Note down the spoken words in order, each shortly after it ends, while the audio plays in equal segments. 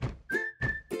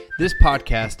This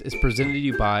podcast is presented to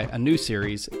you by a new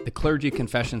series, the Clergy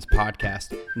Confessions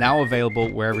Podcast, now available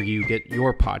wherever you get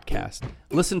your podcast.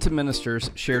 Listen to ministers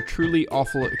share truly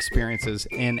awful experiences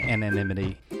in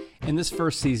anonymity. In this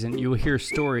first season, you will hear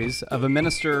stories of a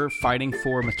minister fighting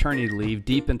for maternity leave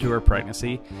deep into her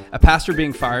pregnancy, a pastor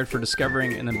being fired for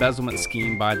discovering an embezzlement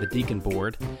scheme by the deacon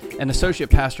board, an associate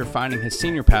pastor finding his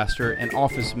senior pastor and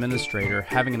office administrator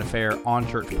having an affair on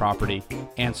church property,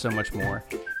 and so much more.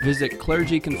 Visit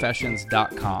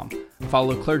clergyconfessions.com.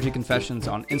 Follow Clergy Confessions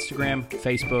on Instagram,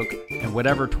 Facebook, and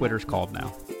whatever Twitter's called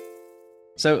now.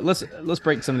 So let's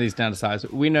break some of these down to size.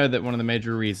 We know that one of the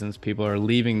major reasons people are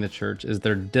leaving the church is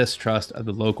their distrust of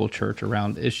the local church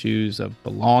around issues of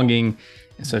belonging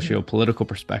and socio-political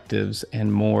perspectives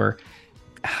and more.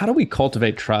 How do we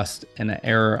cultivate trust in an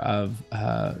era of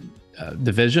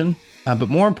division? But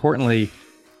more importantly,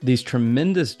 these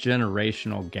tremendous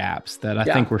generational gaps that I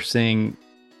think we're seeing,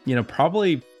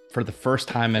 probably for the first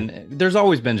time, and there's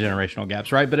always been generational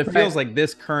gaps, right? But it feels like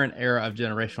this current era of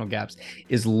generational gaps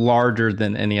is larger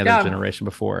than any other generation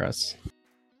before us.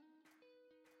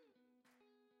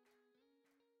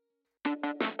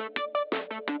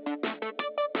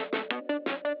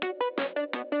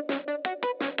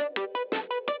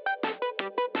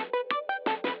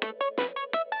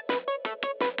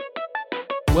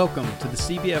 Welcome to the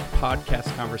CBF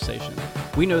Podcast Conversation.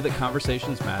 We know that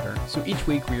conversations matter, so each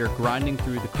week we are grinding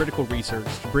through the critical research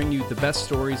to bring you the best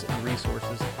stories and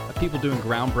resources of people doing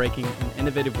groundbreaking and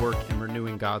innovative work in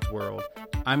renewing God's world.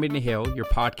 I'm Andy Hale, your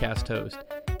podcast host.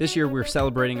 This year we're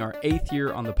celebrating our 8th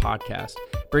year on the podcast,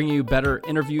 bringing you better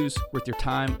interviews worth your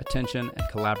time, attention, and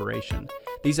collaboration.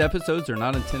 These episodes are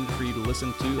not intended for you to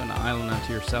listen to on an island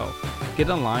unto yourself. Get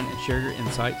online and share your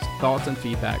insights, thoughts, and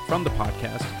feedback from the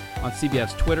podcast on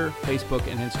CBF's Twitter, Facebook,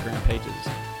 and Instagram pages.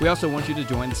 We also want you to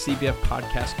join the CBF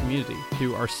podcast community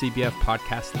through our CBF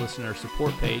podcast listener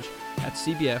support page at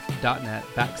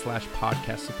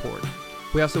cbf.net/podcast support.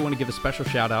 We also want to give a special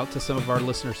shout out to some of our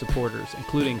listener supporters,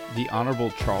 including the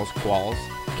Honorable Charles Qualls,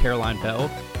 Caroline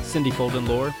Bell, Cindy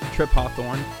Foldenlore, Trip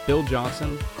Hawthorne, Bill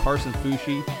Johnson, Carson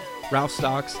Fushi, Ralph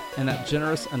Stocks, and that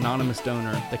generous anonymous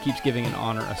donor that keeps giving in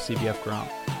honor of CBF Grump.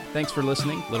 Thanks for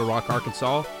listening. Little Rock,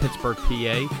 Arkansas, Pittsburgh,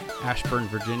 PA, Ashburn,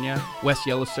 Virginia, West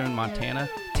Yellowstone, Montana,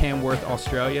 Tamworth,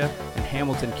 Australia, and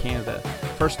Hamilton, Canada.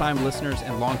 First-time listeners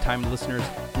and long-time listeners,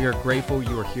 we are grateful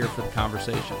you are here for the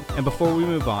conversation. And before we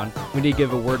move on, we need to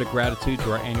give a word of gratitude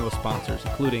to our annual sponsors,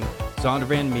 including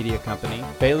Zondervan Media Company,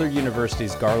 Baylor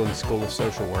University's Garland School of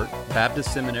Social Work,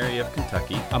 Baptist Seminary of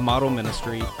Kentucky, A Model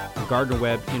Ministry, and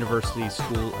Gardner-Webb University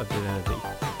School of Divinity.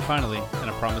 Finally, and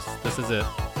I promise this is it,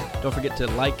 don't forget to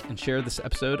like and share this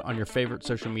episode on your favorite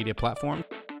social media platform.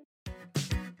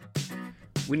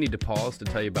 We need to pause to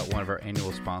tell you about one of our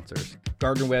annual sponsors,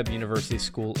 Gardner-Webb University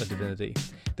School of Divinity.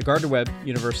 The Gardner-Webb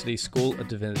University School of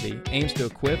Divinity aims to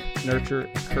equip, nurture,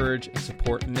 encourage, and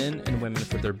support men and women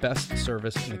for their best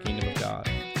service in the kingdom of God.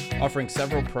 Offering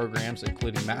several programs,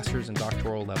 including master's and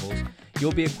doctoral levels,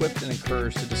 you'll be equipped and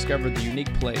encouraged to discover the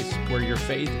unique place where your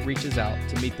faith reaches out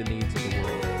to meet the needs of the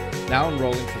world. Now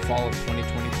enrolling for fall of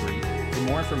 2023. For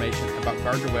more information about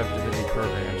Gardner-Webb Divinity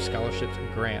programs, scholarships,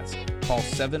 and grants, call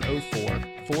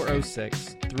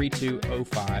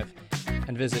 704-406-3205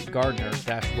 and visit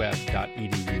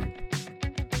gardner-webb.edu.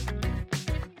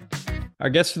 Our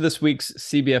guest for this week's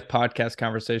CBF podcast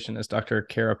conversation is Dr.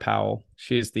 Kara Powell.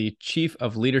 She is the Chief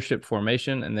of Leadership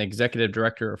Formation and the Executive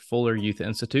Director of Fuller Youth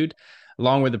Institute,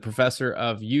 along with the Professor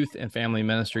of Youth and Family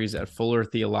Ministries at Fuller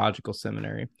Theological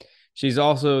Seminary. She's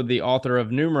also the author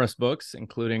of numerous books,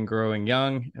 including Growing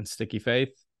Young and Sticky Faith.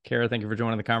 Kara, thank you for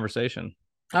joining the conversation.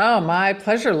 Oh, my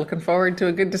pleasure. Looking forward to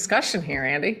a good discussion here,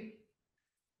 Andy.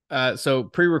 So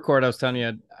pre-record, I was telling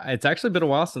you, it's actually been a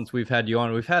while since we've had you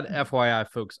on. We've had FYI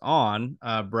folks on.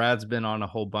 Brad's been on a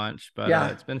whole bunch, but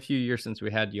it's been a few years since we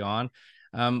had you on.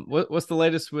 What's the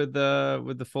latest with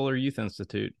the Fuller Youth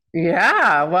Institute?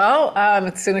 Yeah, well,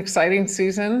 it's an exciting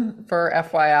season for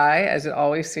FYI, as it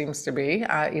always seems to be.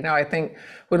 I think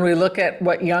when we look at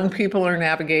what young people are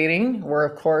navigating, we're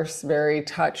of course very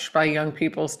touched by young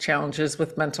people's challenges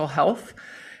with mental health,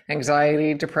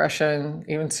 anxiety, depression,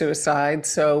 even suicide.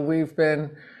 So we've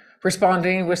been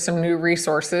responding with some new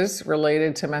resources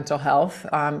related to mental health.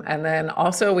 And then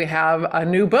also we have a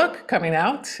new book coming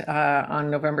out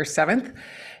on November 7th.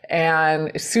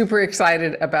 And super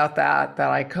excited about that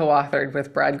I co-authored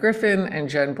with Brad Griffin and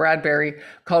Jen Bradbury,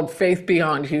 called Faith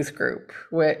Beyond Youth Group,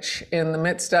 which in the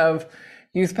midst of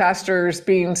youth pastors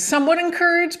being somewhat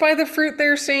encouraged by the fruit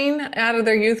they're seeing out of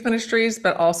their youth ministries,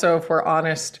 but also, if we're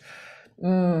honest,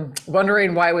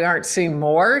 Wondering why we aren't seeing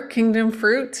more kingdom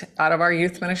fruit out of our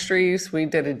youth ministries. We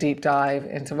did a deep dive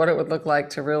into what it would look like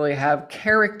to really have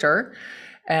character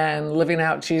and living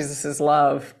out Jesus's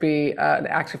love be an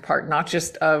active part, not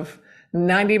just of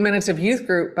 90 minutes of youth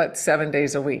group, but 7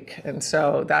 days a week. And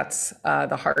so that's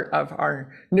the heart of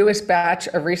our newest batch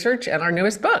of research and our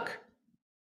newest book.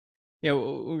 Yeah,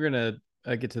 we're gonna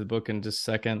get to the book in just a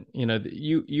second.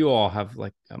 You all have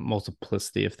like a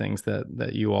multiplicity of things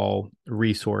that you all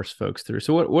resource folks through.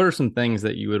 So what are some things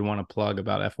that you would want to plug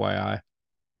about FYI?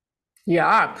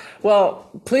 Yeah. Well,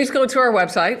 please go to our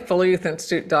website,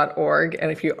 fullyouthinstitute.org.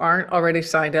 And if you aren't already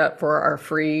signed up for our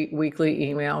free weekly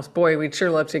emails, boy, we'd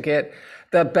sure love to get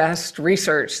the best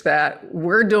research that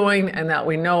we're doing and that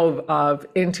we know of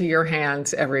into your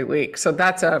hands every week. So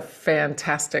that's a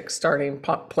fantastic starting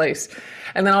place.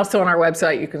 And then also on our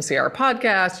website, you can see our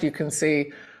podcast, you can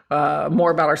see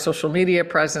more about our social media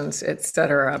presence, et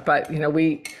cetera. But,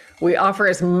 we offer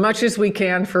as much as we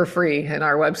can for free, and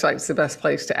our website's the best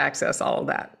place to access all of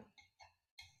that.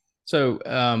 So,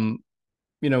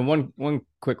 one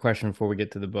quick question before we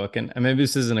get to the book, and maybe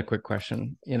this isn't a quick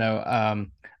question.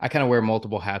 I kind of wear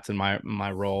multiple hats in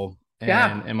my role,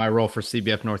 and in my role for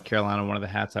CBF North Carolina, one of the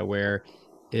hats I wear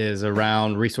is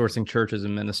around resourcing churches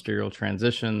and ministerial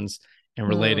transitions and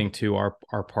relating to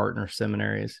our partner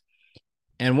seminaries.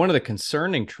 And one of the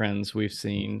concerning trends we've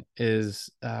seen is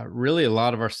really a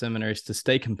lot of our seminaries, to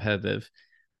stay competitive,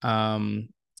 kind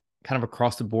of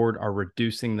across the board, are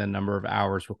reducing the number of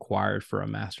hours required for a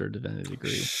Master of Divinity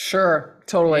degree. Sure,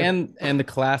 totally. And the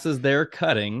classes they're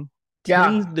cutting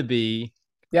tend to be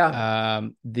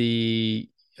the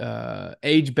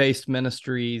age-based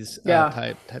ministries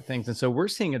type things. And so we're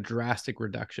seeing a drastic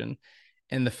reduction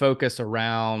in the focus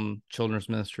around children's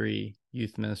ministry,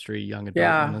 youth ministry, young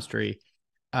adult ministry.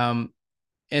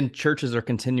 And churches are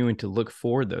continuing to look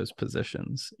for those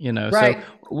positions, Right. So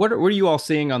what are you all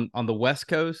seeing on the West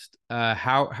Coast?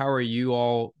 How are you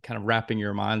all kind of wrapping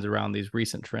your minds around these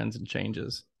recent trends and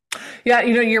changes? Yeah,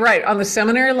 you're right. On the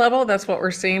seminary level, that's what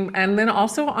we're seeing. And then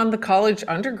also on the college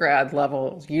undergrad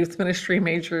level, youth ministry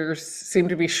majors seem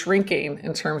to be shrinking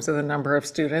in terms of the number of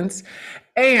students.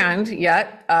 And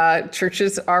yet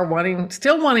churches are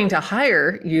still wanting to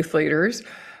hire youth leaders,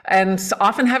 and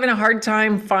often having a hard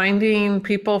time finding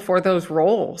people for those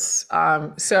roles.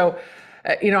 I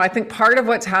think part of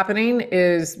what's happening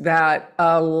is that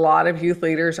a lot of youth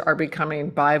leaders are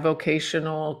becoming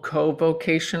bivocational,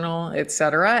 co-vocational, et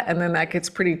cetera. And then that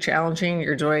gets pretty challenging.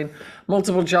 You're doing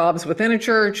multiple jobs within a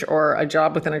church, or a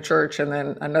job within a church, and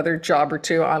then another job or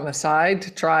two on the side to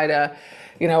try to,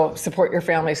 support your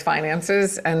family's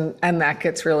finances. And that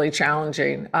gets really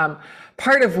challenging.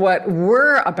 Part of what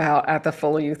we're about at the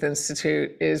Full Youth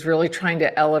Institute is really trying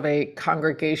to elevate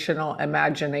congregational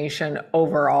imagination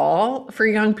overall for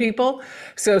young people.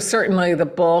 So certainly the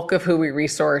bulk of who we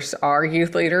resource are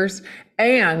youth leaders.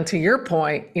 And to your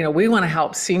point, we want to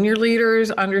help senior leaders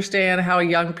understand how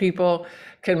young people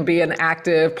can be an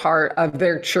active part of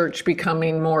their church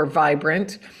becoming more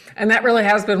vibrant. And that really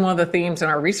has been one of the themes in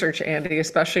our research, Andy,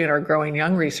 especially in our growing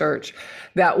young research,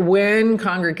 that when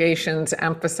congregations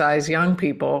emphasize young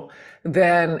people,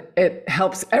 then it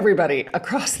helps everybody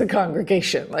across the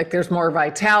congregation. Like there's more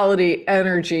vitality,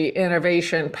 energy,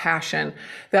 innovation, passion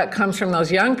that comes from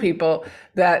those young people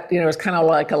that, is kind of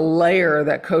like a layer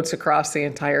that coats across the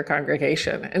entire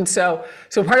congregation. And so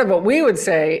part of what we would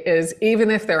say is,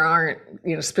 even if there aren't,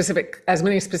 as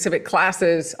many specific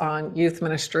classes on youth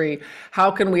ministry, how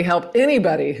can we help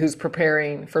anybody who's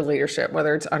preparing for leadership,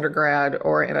 whether it's undergrad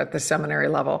or at the seminary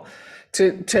level,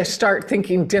 to start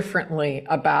thinking differently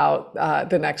about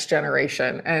the next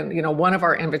generation. And, one of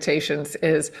our invitations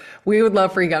is we would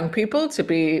love for young people to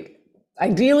be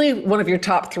ideally one of your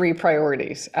top 3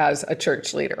 priorities as a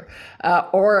church leader,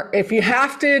 or if you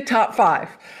have to, top 5,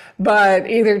 but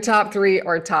either top 3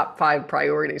 or top 5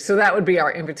 priorities. So that would be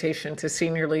our invitation to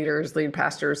senior leaders, lead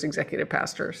pastors, executive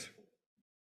pastors.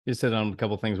 You said on a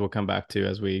couple of things we'll come back to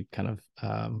as we kind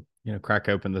of, crack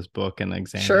open this book and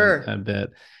examine a bit.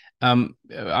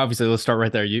 Obviously, let's start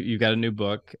right there. You got a new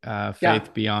book,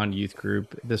 Faith Beyond Youth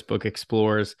Group. This book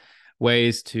explores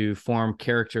ways to form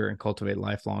character and cultivate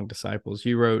lifelong disciples.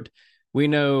 You wrote, "We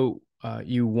know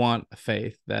you want a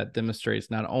faith that demonstrates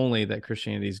not only that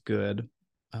Christianity is good,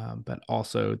 but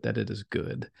also that it is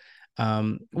good."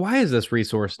 Why is this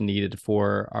resource needed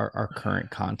for our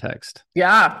current context?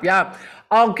 Yeah.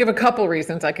 I'll give a couple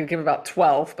reasons. I could give about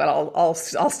 12, but I'll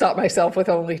stop myself with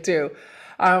only 2.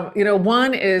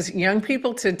 One is young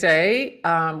people today,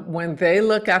 when they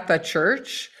look at the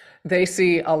church, they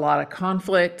see a lot of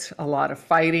conflict, a lot of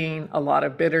fighting, a lot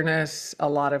of bitterness, a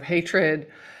lot of hatred.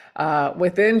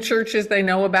 within churches they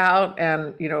know about,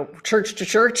 and, church to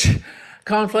church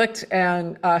conflict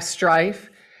and strife.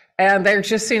 And they're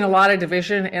just seeing a lot of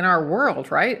division in our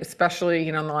world, right? Especially,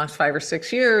 in the last 5 or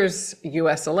 6 years,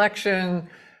 US election,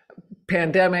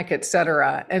 pandemic, et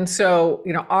cetera. And so,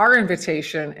 our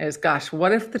invitation is, gosh,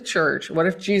 what if the church, what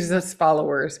if Jesus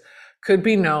followers could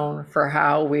be known for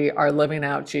how we are living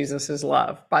out Jesus's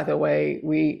love by the way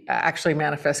we actually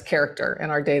manifest character in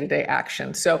our day-to-day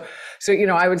actions. So,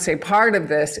 I would say part of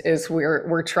this is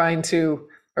we're trying to,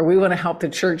 or we want to help the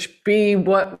church be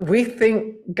what we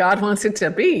think God wants it to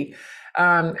be.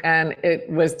 And it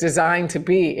was designed to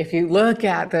be. If you look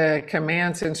at the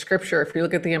commands in Scripture, if you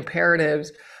look at the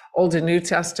imperatives, Old and New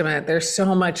Testament, there's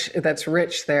so much that's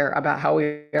rich there about how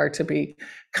we are to be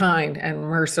kind and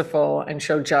merciful and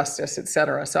show justice, et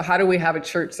cetera. So how do we have a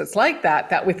church that's like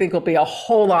that we think will be a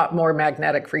whole lot more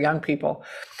magnetic for young people?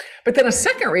 But then a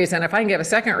second reason, if I can give a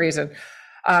second reason,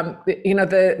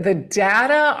 the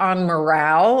data on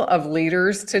morale of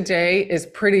leaders today is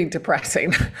pretty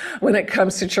depressing when it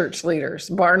comes to church leaders.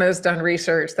 Barna's done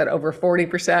research that over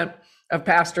 40% of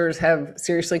pastors have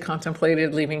seriously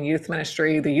contemplated leaving youth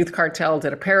ministry. The Youth Cartel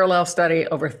did a parallel study,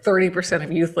 over 30%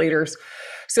 of youth leaders.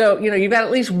 So, you've got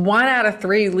at least 1 out of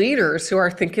 3 leaders who are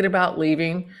thinking about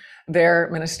leaving their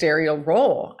ministerial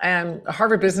role. And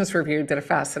Harvard Business Review did a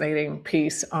fascinating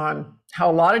piece on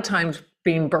how a lot of times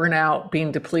being burnout,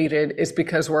 being depleted is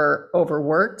because we're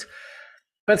overworked,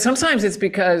 but sometimes it's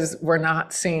because we're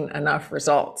not seeing enough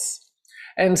results.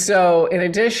 And so in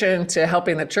addition to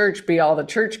helping the church be all the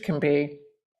church can be,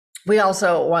 we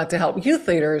also want to help youth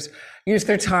leaders use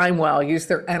their time well, use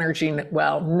their energy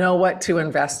well, know what to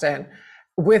invest in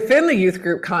within the youth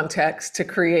group context to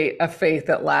create a faith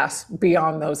that lasts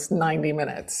beyond those 90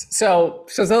 minutes. So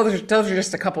those are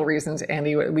just a couple reasons,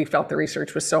 Andy, we felt the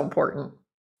research was so important.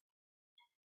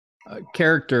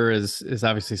 Character is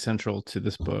obviously central to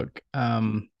this book.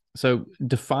 So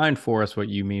define for us what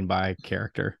you mean by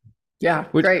character. Yeah,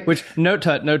 great. Which note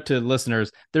to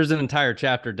listeners, there's an entire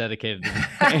chapter dedicated to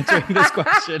answering this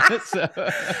question. So.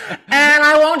 And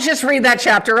I won't just read that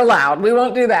chapter aloud. We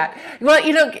won't do that. Well,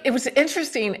 it was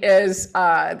interesting is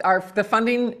the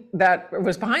funding that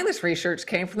was behind this research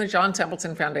came from the John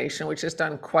Templeton Foundation, which has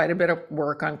done quite a bit of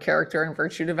work on character and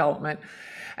virtue development.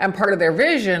 And part of their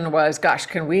vision was, gosh,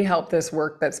 can we help this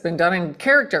work that's been done in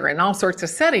character in all sorts of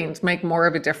settings make more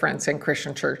of a difference in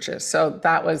Christian churches? So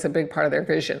that was a big part of their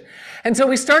vision. And so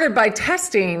we started by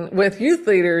testing with youth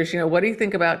leaders, what do you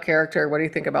think about character? What do you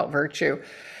think about virtue?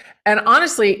 And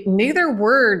honestly, neither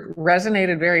word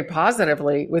resonated very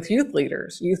positively with youth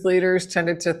leaders. Youth leaders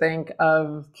tended to think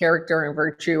of character and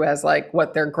virtue as like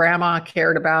what their grandma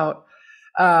cared about,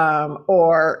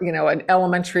 or, an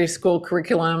elementary school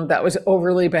curriculum that was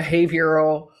overly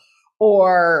behavioral,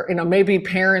 or, maybe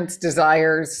parents'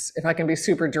 desires, if I can be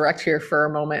super direct here for a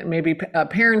moment, maybe a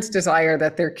parent's desire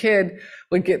that their kid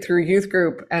would get through youth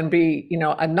group and be,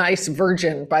 a nice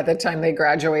virgin by the time they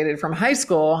graduated from high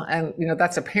school. And,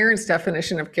 that's a parent's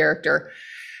definition of character.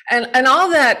 And all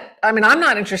that, I'm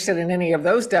not interested in any of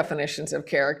those definitions of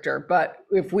character, but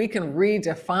if we can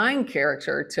redefine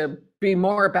character to be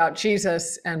more about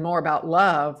Jesus and more about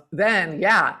love, then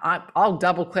yeah, I'll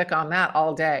double click on that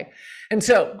all day. And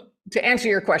so to answer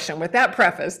your question, with that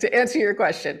preface,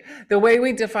 the way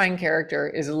we define character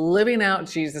is living out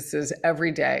Jesus's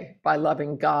every day by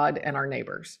loving God and our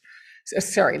neighbors.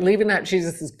 Living out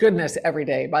Jesus's goodness every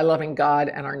day by loving God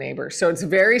and our neighbors. So it's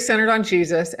very centered on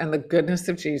Jesus and the goodness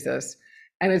of Jesus.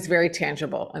 And it's very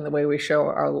tangible in the way we show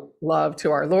our love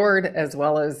to our Lord as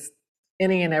well as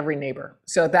any and every neighbor.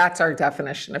 So that's our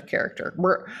definition of character.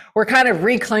 We're kind of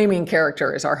reclaiming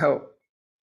character is our hope.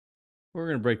 We're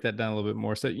going to break that down a little bit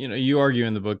more. So, you argue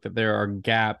in the book that there are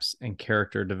gaps in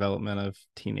character development of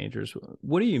teenagers.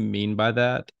 What do you mean by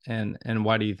that? And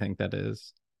why do you think that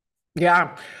is?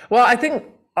 Yeah, well, I think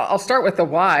I'll start with the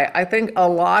why. I think a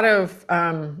lot of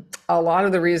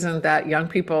the reason that young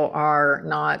people are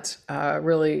not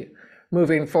really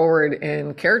moving forward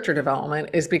in character development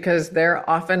is because they're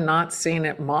often not seeing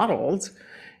it modeled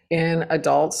in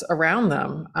adults around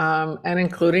them, and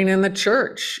including in the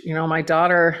church. My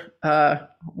daughter,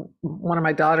 one of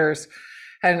my daughters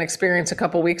had an experience a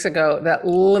couple weeks ago that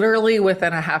literally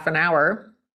within a half an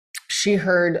hour, she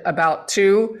heard about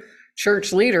 2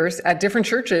 church leaders at different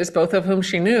churches, both of whom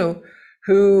she knew,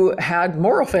 who had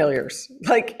moral failures,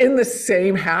 like in the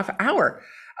same half hour.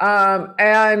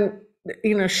 And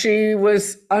she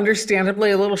was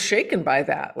understandably a little shaken by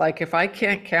that. Like, if I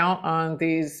can't count on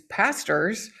these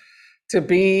pastors to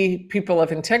be people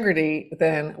of integrity,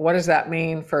 then what does that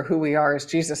mean for who we are as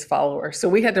Jesus followers? So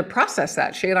we had to process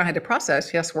that. She and I had to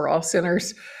process, yes, we're all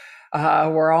sinners.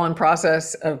 We're all in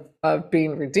process of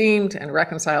being redeemed and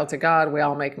reconciled to God. We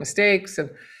all make mistakes. And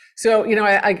so,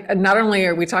 I not only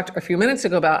are we talked a few minutes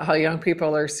ago about how young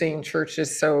people are seeing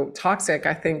churches so toxic,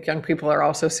 I think young people are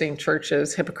also seeing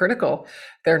churches hypocritical.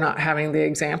 They're not having the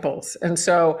examples. And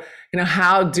so,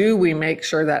 how do we make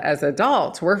sure that as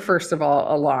adults, we're first of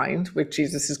all aligned with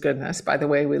Jesus's goodness by the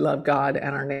way we love God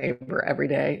and our neighbor every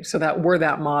day, so that we're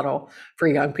that model for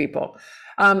young people.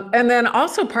 And then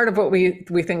also part of what we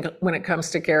think when it comes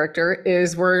to character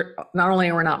is we're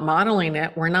not modeling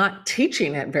it, we're not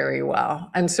teaching it very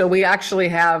well. And so we actually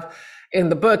have in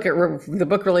the book, the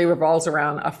book really revolves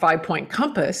around a 5-point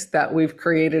compass that we've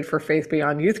created for Faith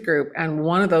Beyond Youth Group. And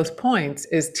one of those points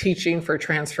is teaching for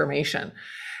transformation.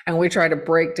 And we try to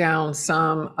break down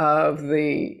some of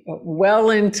the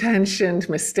well-intentioned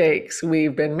mistakes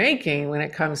we've been making when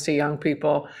it comes to young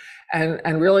people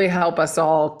and really help us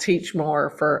all teach more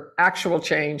for actual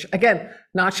change. Again,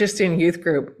 not just in youth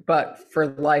group, but for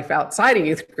life outside of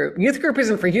youth group. Youth group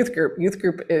isn't for youth group. Youth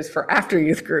group is for after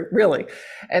youth group, really.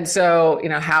 And so,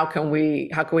 how can we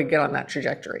get on that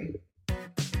trajectory?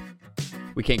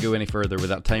 We can't go any further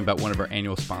without telling about one of our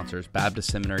annual sponsors, Baptist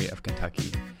Seminary of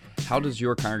Kentucky. How does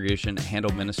your congregation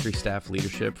handle ministry staff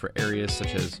leadership for areas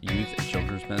such as youth and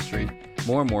children's ministry?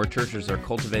 More and more churches are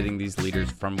cultivating these leaders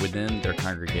from within their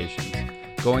congregations.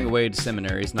 Going away to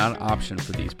seminary is not an option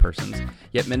for these persons,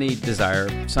 yet many desire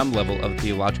some level of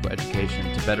theological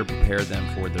education to better prepare them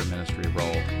for their ministry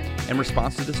role. In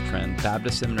response to this trend,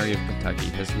 Baptist Seminary of Kentucky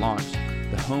has launched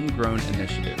the Homegrown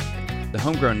Initiative. The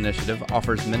Homegrown Initiative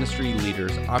offers ministry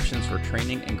leaders options for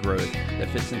training and growth that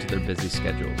fits into their busy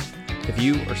schedules. If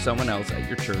you or someone else at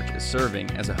your church is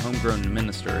serving as a homegrown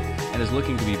minister and is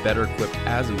looking to be better equipped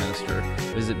as a minister,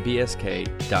 visit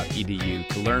bsk.edu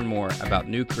to learn more about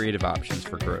new creative options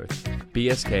for growth.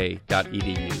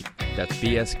 bsk.edu. That's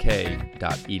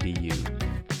bsk.edu.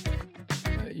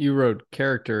 You wrote,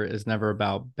 character is never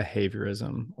about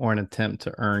behaviorism or an attempt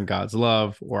to earn God's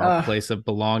love or our place of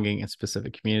belonging in a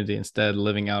specific community. Instead,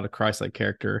 living out a Christ-like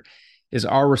character is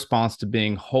our response to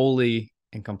being holy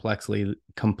and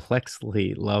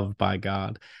complexly loved by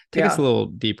God. Take us a little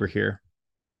deeper here.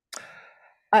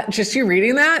 Just you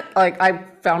reading that, I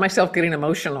found myself getting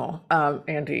emotional,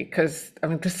 Andy, because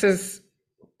this is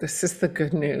the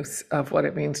good news of what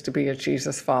it means to be a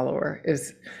Jesus follower.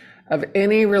 Is of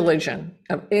any religion,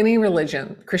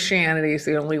 Christianity is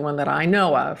the only one that I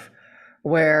know of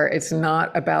where it's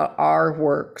not about our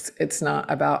works, it's not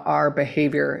about our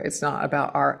behavior, it's not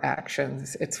about our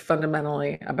actions. It's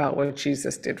fundamentally about what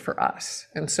Jesus did for us.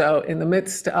 And so in the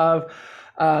midst of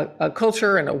a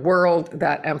culture and a world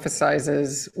that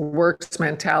emphasizes works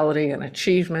mentality and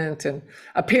achievement and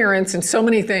appearance and so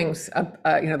many things,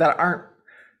 that aren't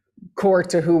core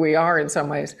to who we are in some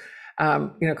ways,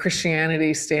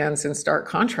 Christianity stands in stark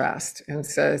contrast and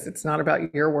says it's not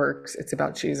about your works, it's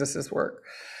about Jesus's work.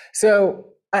 So,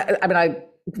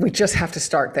 we just have to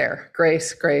start there.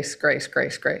 Grace, grace, grace,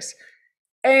 grace, grace.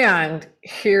 And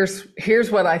here's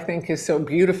what I think is so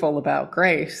beautiful about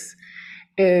grace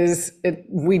is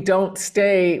we don't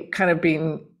stay kind of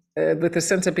being with the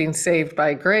sense of being saved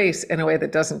by grace in a way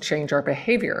that doesn't change our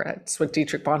behavior. It's what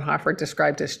Dietrich Bonhoeffer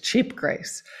described as cheap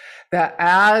grace. That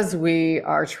as we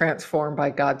are transformed by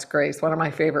God's grace, one of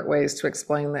my favorite ways to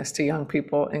explain this to young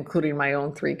people, including my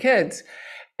own 3 kids,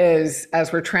 is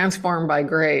as we're transformed by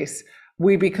grace,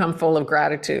 we become full of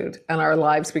gratitude and our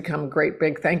lives become great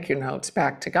big thank you notes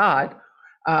back to God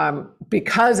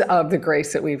because of the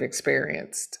grace that we've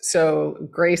experienced. So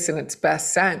grace in its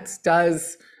best sense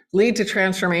does lead to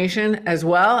transformation as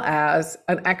well as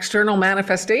an external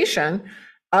manifestation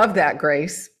of that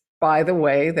grace by the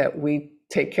way that we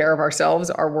take care of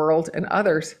ourselves, our world, and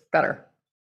others better.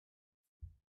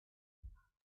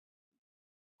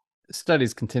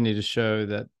 Studies continue to show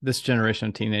that this generation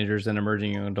of teenagers and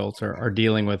emerging young adults are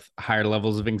dealing with higher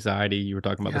levels of anxiety. You were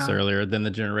talking about this earlier than the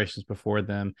generations before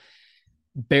them.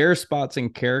 Bare spots in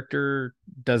character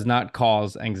does not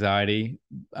cause anxiety.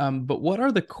 But what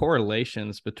are the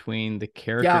correlations between the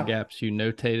character gaps you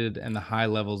notated and the high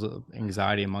levels of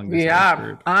anxiety among this age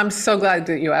group? I'm so glad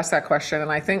that you asked that question.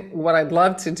 And I think what I'd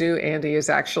love to do, Andy, is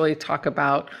actually talk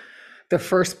about the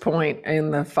first point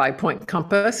in the 5-point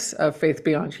compass of Faith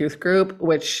Beyond Youth Group,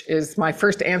 which is my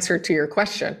first answer to your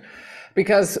question.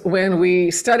 Because when we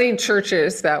studied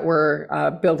churches that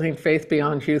were building Faith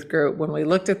Beyond Youth Group, when we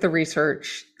looked at the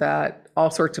research that all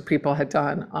sorts of people had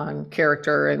done on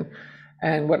character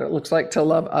and what it looks like to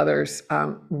love others,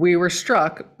 we were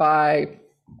struck by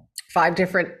five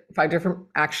different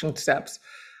action steps.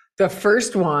 The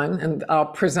first one, and I'll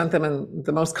present them in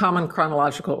the most common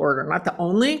chronological order, not the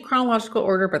only chronological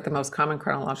order, but the most common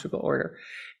chronological order,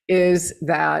 is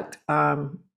that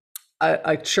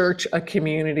a church, a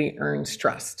community earns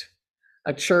trust.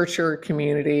 A church or a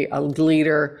community, a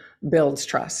leader builds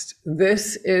trust.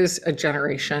 This is a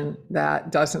generation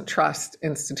that doesn't trust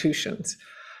institutions.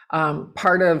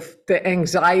 Part of the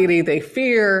anxiety they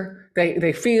feel,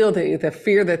 the fear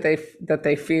that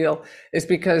they feel is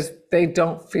because they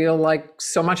don't feel like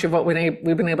so much of what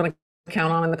we've been able to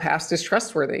count on in the past is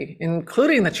trustworthy,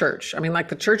 including the church. I mean, like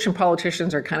the church and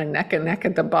politicians are kind of neck and neck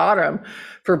at the bottom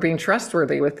for being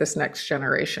trustworthy with this next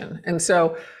generation. And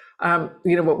so,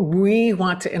 what we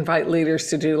want to invite leaders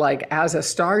to do, like as a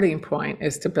starting point,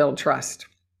 is to build trust.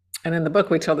 And in the book,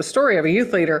 we tell the story of a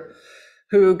youth leader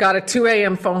who got a 2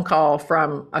 a.m. phone call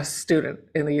from a student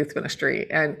in the youth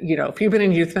ministry. And, if you've been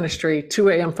in youth ministry, 2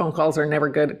 a.m. phone calls are never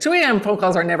good. 2 a.m. phone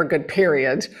calls are never good,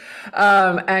 period.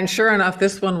 And sure enough,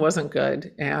 this one wasn't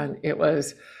good. And it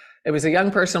was a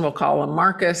young person, we'll call him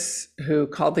Marcus, who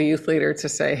called the youth leader to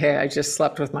say, hey, I just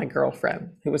slept with my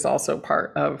girlfriend, who was also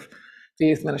part of the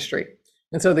youth ministry.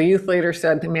 And so the youth leader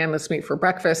said, man, let's meet for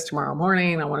breakfast tomorrow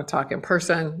morning. I want to talk in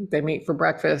person. They meet for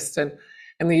breakfast. And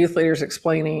the youth leader's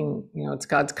explaining, it's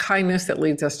God's kindness that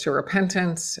leads us to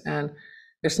repentance. And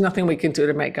there's nothing we can do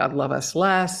to make God love us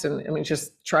less. And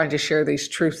just trying to share these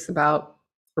truths about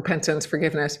repentance,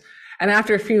 forgiveness. And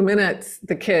after a few minutes,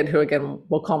 the kid, who again,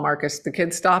 we'll call Marcus, the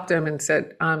kid stopped him and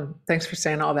said, thanks for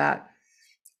saying all that.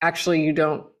 Actually, you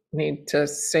don't need to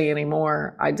say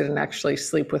anymore. I didn't actually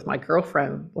sleep with my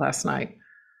girlfriend last night.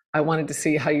 I wanted to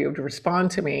see how you would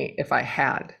respond to me if I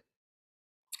had.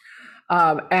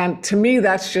 And to me,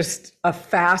 that's just a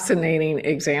fascinating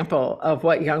example of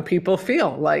what young people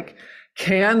feel like.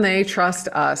 Can they trust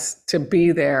us to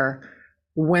be there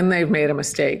when they've made a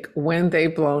mistake, when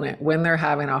they've blown it, when they're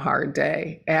having a hard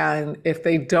day? And if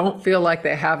they don't feel like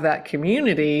they have that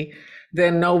community,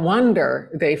 then no wonder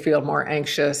they feel more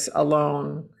anxious,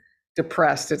 alone,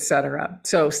 depressed, etc.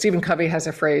 So Stephen Covey has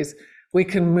a phrase, we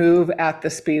can move at the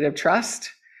speed of trust.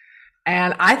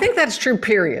 And I think that's true,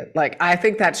 period. Like, I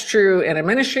think that's true in a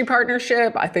ministry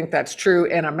partnership. I think that's true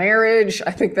in a marriage.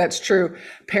 I think that's true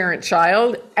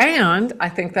parent-child. And I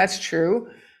think that's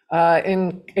true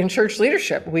in church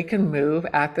leadership. We can move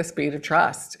at the speed of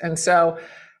trust. And so,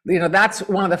 that's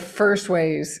one of the first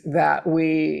ways that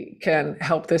we can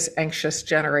help this anxious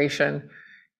generation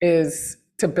is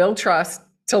to build trust,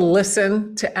 to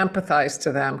listen, to empathize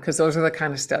to them, because those are the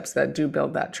kind of steps that do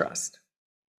build that trust.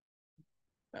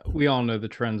 We all know the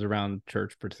trends around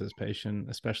church participation,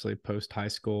 especially post-high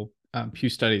school. Pew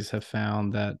studies have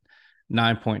found that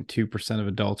 9.2% of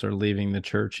adults are leaving the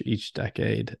church each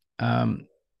decade.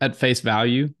 At face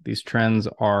value, these trends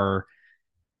are,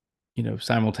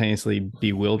 simultaneously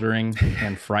bewildering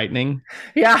and frightening.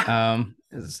 Yeah.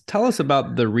 Tell us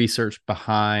about the research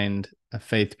behind a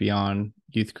Faith Beyond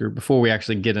youth group before we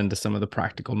actually get into some of the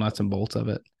practical nuts and bolts of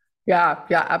it. Yeah,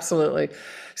 absolutely.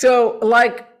 So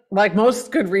like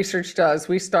most good research does,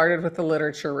 we started with the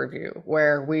literature review,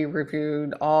 where we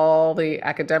reviewed all the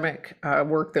academic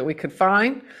work that we could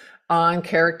find on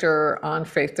character, on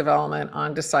faith development,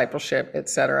 on discipleship,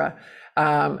 etc.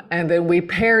 And then we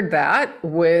paired that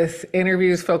with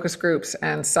interviews, focus groups,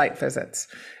 and site visits.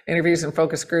 Interviews and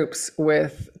focus groups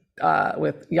with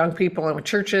young people and with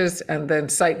churches, and then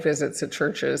site visits at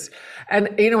churches. And,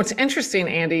 what's interesting,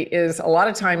 Andy, is a lot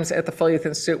of times at the Full Youth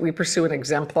Institute, we pursue an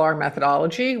exemplar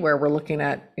methodology where we're looking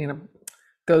at,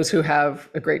 those who have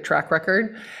a great track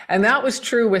record. And that was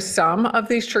true with some of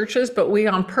these churches, but we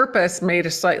on purpose made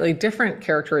a slightly different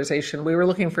characterization. We were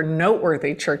looking for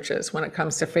noteworthy churches when it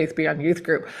comes to Faith Beyond Youth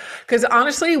Group. Because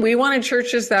honestly, we wanted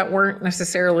churches that weren't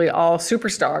necessarily all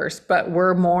superstars, but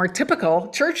were more typical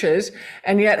churches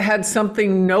and yet had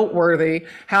something noteworthy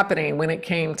happening when it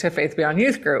came to Faith Beyond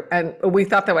Youth Group. And we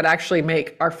thought that would actually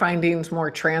make our findings more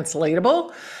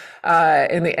translatable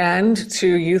in the end to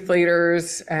youth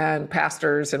leaders and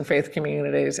pastors and faith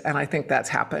communities. And I think that's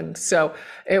happened. So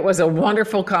it was a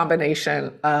wonderful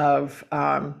combination of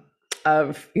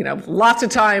lots of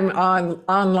time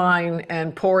online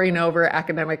and poring over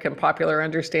academic and popular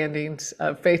understandings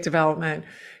of faith development,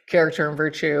 character and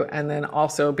virtue, and then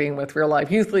also being with real life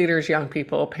youth leaders, young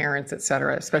people, parents, et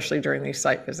cetera, especially during these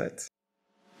site visits.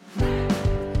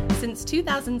 Since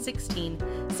 2016,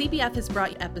 CBF has brought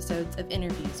you episodes of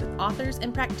interviews with authors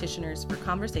and practitioners for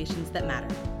conversations that matter.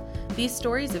 These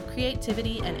stories of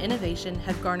creativity and innovation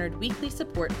have garnered weekly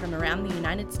support from around the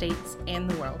United States and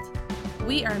the world.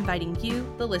 We are inviting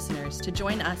you, the listeners, to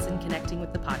join us in connecting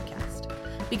with the podcast.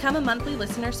 Become a monthly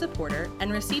listener supporter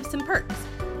and receive some perks,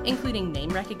 including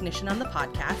name recognition on the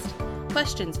podcast,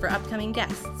 questions for upcoming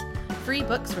guests, free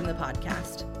books from the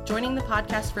podcast, joining the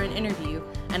podcast for an interview,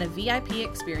 and a VIP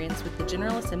experience with the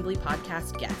General Assembly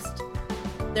podcast guest.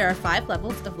 There are 5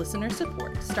 levels of listener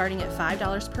support, starting at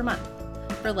 $5 per month.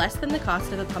 For less than the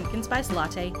cost of a pumpkin spice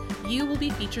latte, you will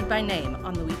be featured by name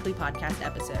on the weekly podcast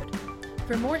episode.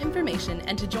 For more information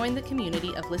and to join the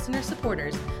community of listener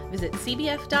supporters, visit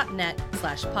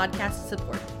cbf.net/podcast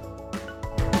support.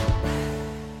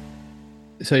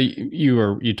 So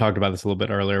you talked about this a little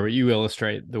bit earlier, but you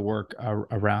illustrate the work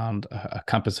around a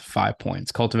compass of 5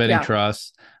 points: cultivating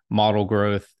trust, model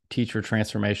growth, teacher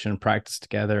transformation, practice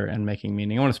together, and making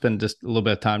meaning. I want to spend just a little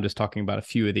bit of time just talking about a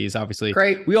few of these. Obviously,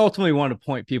 we ultimately want to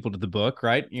point people to the book,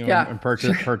 right? And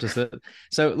purchase it.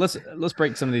 So let's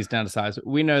break some of these down to size.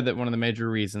 We know that one of the major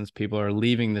reasons people are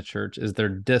leaving the church is their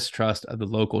distrust of the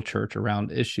local church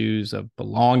around issues of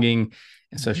belonging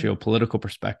and socio-political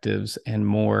perspectives and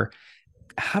more.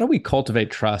 How do we cultivate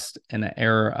trust in an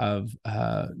era of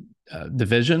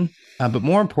division, but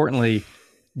more importantly,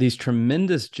 these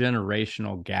tremendous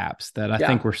generational gaps that I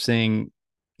think we're seeing,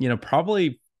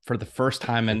 probably for the first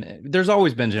time? And there's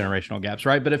always been generational gaps,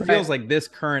 right? But it feels like this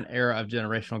current era of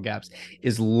generational gaps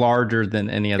is larger than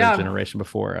any other generation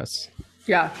before us.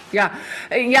 Yeah.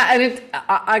 And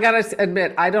I got to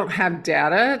admit, I don't have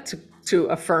data to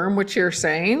affirm what you're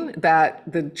saying, that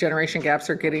the generation gaps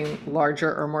are getting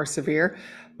larger or more severe.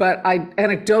 But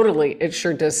anecdotally, it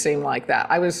sure does seem like that.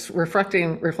 I was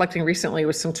reflecting recently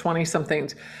with some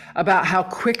 20-somethings about how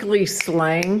quickly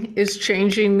slang is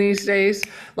changing these days.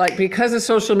 Like, because of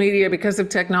social media, because of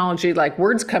technology, like,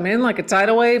 words come in like a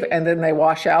tidal wave and then they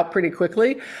wash out pretty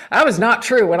quickly. That was not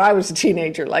true when I was a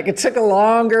teenager. Like, it took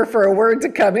longer for a word to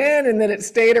come in and then it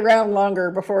stayed around longer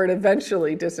before it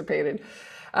eventually dissipated.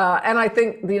 And I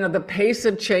think, the pace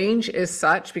of change is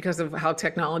such, because of how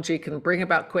technology can bring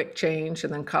about quick change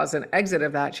and then cause an exit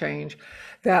of that change,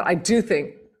 that I do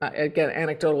think, again,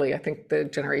 anecdotally, I think the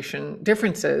generation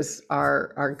differences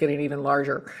are getting even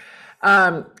larger.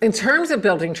 In terms of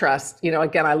building trust,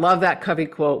 again, I love that Covey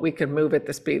quote, "We can move at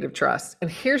the speed of trust." And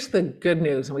here's the good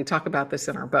news, and we talk about this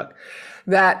in our book,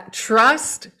 that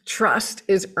trust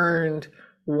is earned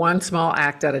one small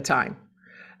act at a time.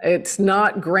 It's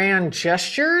not grand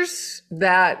gestures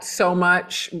that so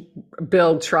much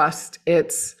build trust.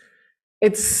 It's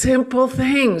simple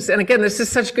things. And again, this is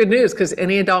such good news because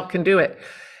any adult can do it.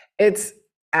 It's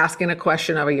asking a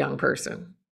question of a young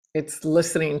person. It's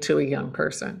listening to a young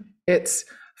person. It's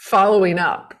following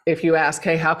up. If you ask,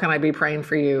 "Hey, how can I be praying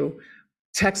for you?"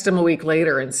 Text them a week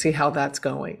later and see how that's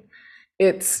going.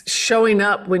 It's showing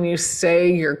up when you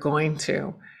say you're going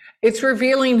to. It's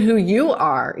revealing who you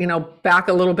are. Back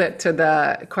a little bit to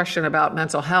the question about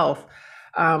mental health.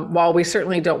 While we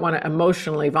certainly don't want to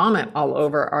emotionally vomit all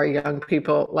over our young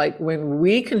people, like, when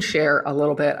we can share a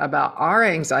little bit about our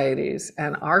anxieties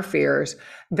and our fears,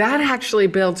 that actually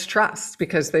builds trust,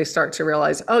 because they start to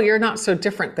realize, oh, you're not so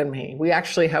different than me. We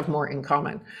actually have more in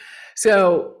common.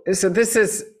 So this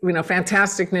is,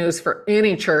 fantastic news for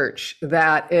any church,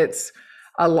 that it's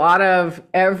a lot of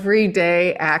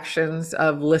everyday actions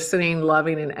of listening,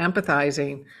 loving, and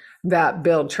empathizing that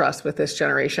build trust with this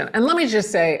generation. And let me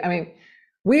just say,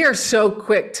 we are so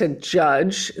quick to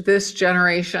judge this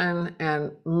generation,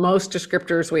 and most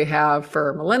descriptors we have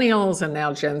for millennials and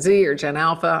now Gen Z or Gen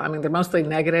Alpha, they're mostly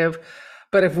negative.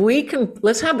 But if we can,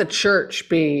 let's have the church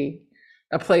be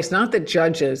a place not that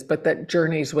judges, but that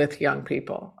journeys with young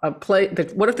people.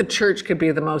 What if the church could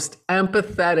be the most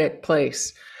empathetic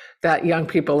place that young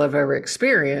people have ever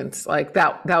experienced? Like,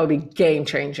 that would be game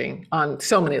changing on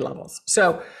so many levels.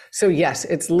 So yes,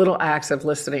 it's little acts of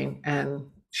listening and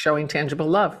showing tangible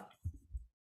love.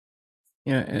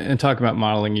 And talk about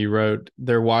modeling, you wrote,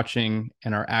 "They're watching,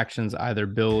 and our actions either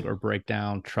build or break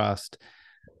down trust.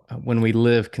 When we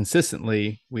live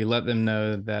consistently, we let them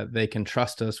know that they can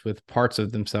trust us with parts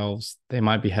of themselves they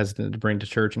might be hesitant to bring to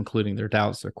church, including their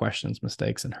doubts, their questions,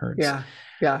 mistakes, and hurts."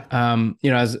 Yeah.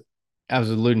 As I was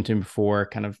alluding to before,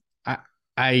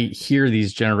 I hear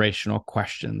these generational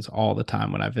questions all the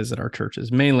time when I visit our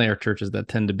churches, mainly our churches that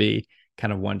tend to be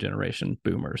kind of one generation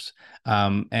boomers.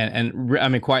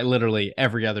 And quite literally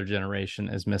every other generation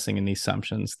is missing in these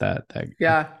assumptions that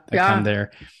come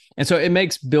there. And so it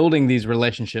makes building these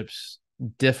relationships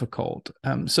difficult.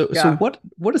 So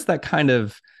what does that kind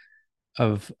of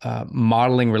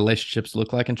modeling relationships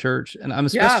look like in church? And I'm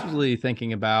especially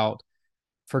thinking about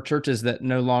for churches that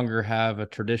no longer have a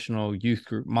traditional youth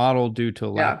group model due to a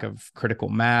lack of critical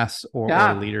mass or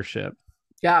leadership.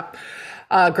 Yeah.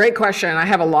 Great question. I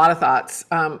have a lot of thoughts.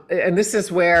 And this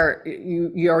is where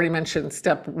you already mentioned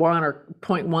step one, or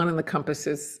point one in the compass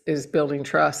is building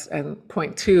trust, and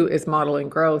point two is modeling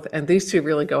growth. And these two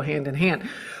really go hand in hand.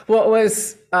 What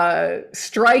was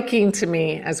striking to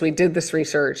me as we did this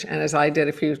research, and as I did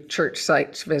a few church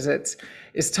site visits,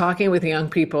 is talking with young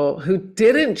people who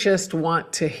didn't just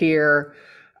want to hear,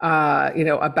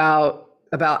 about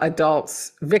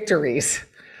adults' victories,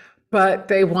 but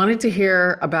they wanted to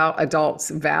hear about adults'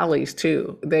 valleys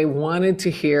too. They wanted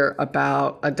to hear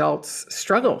about adults'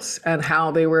 struggles and how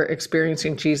they were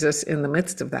experiencing Jesus in the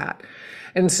midst of that.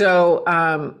 And so,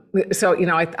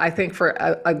 I think for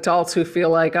adults who feel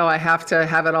like, oh, I have to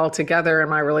have it all together in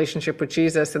my relationship with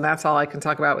Jesus, and that's all I can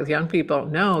talk about with young people.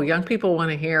 No, young people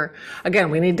want to hear, again,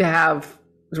 we need to have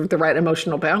the right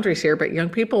emotional boundaries here, but young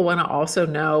people want to also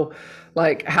know,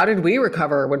 like, how did we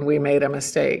recover when we made a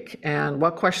mistake? And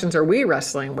what questions are we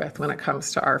wrestling with when it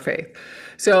comes to our faith?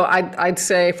 So I'd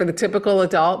say for the typical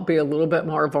adult, be a little bit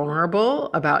more vulnerable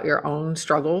about your own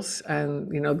struggles and,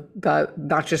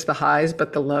 not just the highs,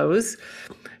 but the lows.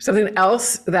 Something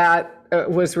else that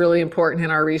was really important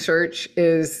in our research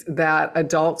is that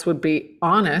adults would be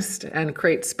honest and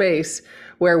create space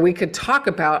where we could talk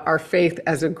about our faith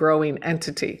as a growing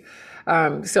entity.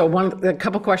 So a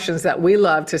couple questions that we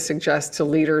love to suggest to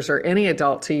leaders or any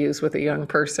adult to use with a young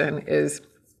person is,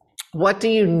 what do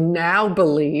you now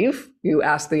believe? You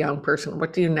ask the young person,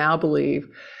 what do you now believe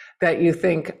that you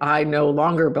think I no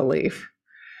longer believe?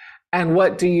 And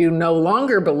what do you no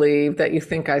longer believe that you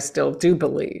think I still do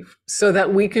believe? So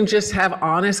that we can just have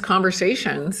honest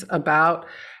conversations about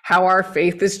how our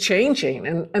faith is changing.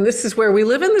 And this is where we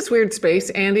live in this weird space,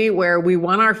 Andy, where we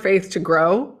want our faith to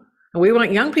grow. And we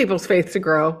want young people's faith to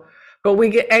grow, but we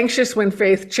get anxious when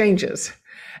faith changes.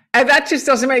 And that just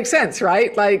doesn't make sense,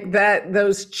 right? Like that,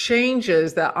 those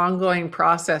changes, that ongoing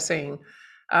processing,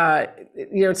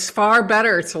 it's far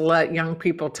better to let young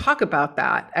people talk about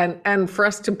that and for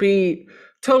us to be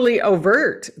totally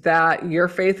overt that your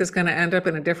faith is going to end up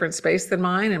in a different space than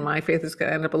mine, and my faith is going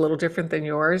to end up a little different than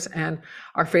yours. And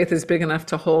our faith is big enough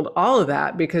to hold all of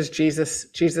that because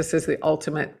Jesus is the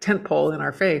ultimate tentpole in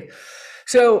our faith.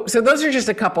 So those are just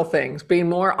a couple things, being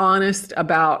more honest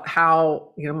about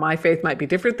how, my faith might be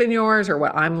different than yours, or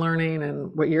what I'm learning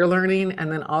and what you're learning.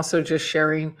 And then also just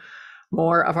sharing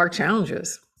more of our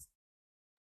challenges.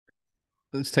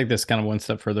 Let's take this kind of one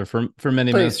step further. For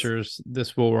many ministers,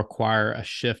 this will require a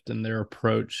shift in their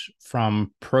approach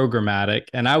from programmatic.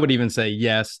 And I would even say,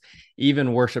 yes,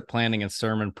 even worship planning and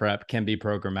sermon prep can be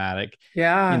programmatic.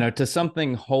 Yeah. To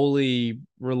something wholly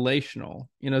relational.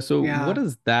 So What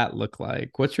does that look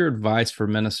like? What's your advice for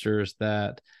ministers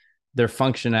that their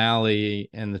functionality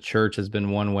in the church has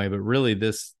been one way, but really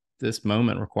this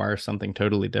moment requires something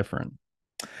totally different?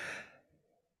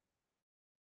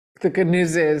 The good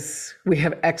news is we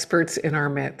have experts in our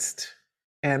midst,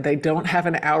 and they don't have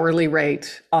an hourly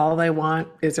rate. All they want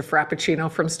is a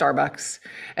Frappuccino from Starbucks.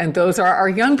 And those are our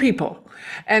young people.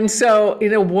 And so,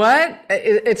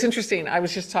 it's interesting. I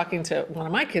was just talking to one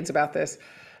of my kids about this,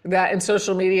 that in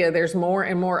social media, there's more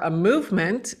and more a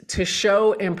movement to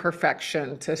show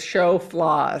imperfection, to show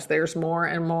flaws. There's more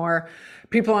and more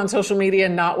people on social media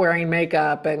not wearing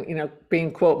makeup and,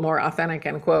 being, quote, more authentic,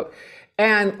 end quote.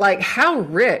 And like, how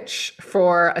rich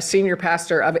for a senior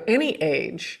pastor of any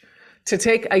age to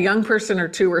take a young person or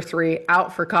two or three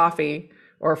out for coffee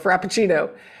or a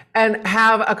Frappuccino and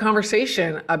have a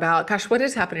conversation about, gosh, what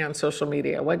is happening on social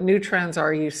media? What new trends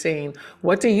are you seeing?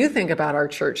 What do you think about our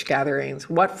church gatherings?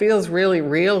 What feels really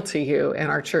real to you in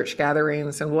our church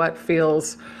gatherings? And what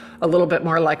feels a little bit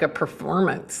more like a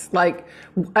performance? Like,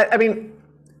 I mean,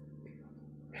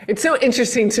 it's so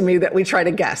interesting to me that we try to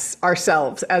guess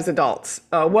ourselves as adults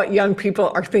what young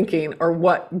people are thinking or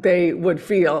what they would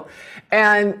feel.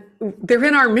 And they're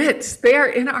in our midst. They are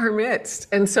in our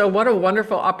midst. And so what a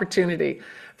wonderful opportunity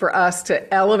for us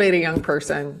to elevate a young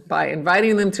person by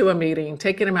inviting them to a meeting,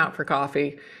 taking them out for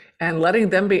coffee, and letting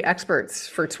them be experts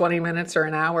for 20 minutes or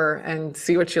an hour and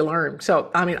see what you learn.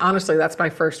 So, I mean, honestly, that's my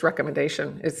first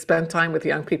recommendation, is spend time with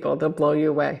young people. They'll blow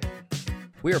you away.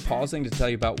 We are pausing to tell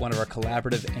you about one of our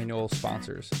collaborative annual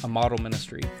sponsors, a model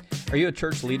ministry. Are you a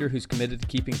church leader who's committed to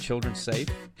keeping children safe?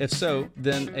 If so,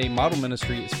 then a model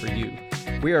ministry is for you.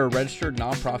 We are a registered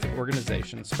nonprofit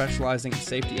organization specializing in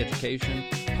safety education,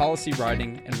 policy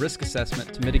writing, and risk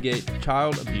assessment to mitigate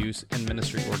child abuse in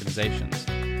ministry organizations.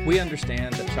 We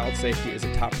understand that child safety is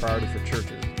a top priority for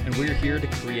churches, and we're here to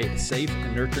create a safe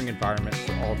and nurturing environment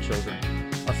for all children.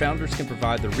 Our founders can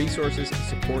provide the resources and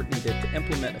support needed to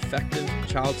implement effective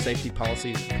child safety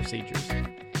policies and procedures.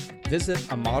 Visit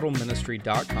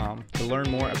amodelministry.com to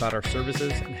learn more about our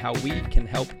services and how we can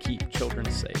help keep children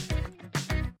safe.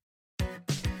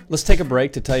 Let's take a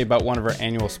break to tell you about one of our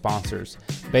annual sponsors,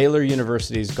 Baylor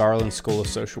University's Garland School of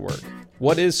Social Work.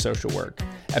 What is social work?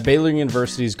 At Baylor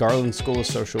University's Garland School of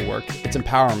Social Work, it's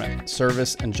empowerment,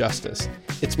 service, and justice.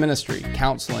 It's ministry,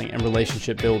 counseling, and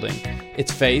relationship building.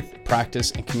 It's faith,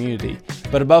 practice, and community.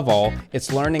 But above all,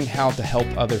 it's learning how to help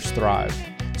others thrive.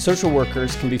 Social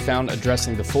workers can be found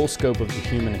addressing the full scope of the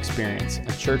human experience in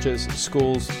churches,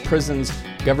 schools, prisons,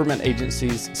 government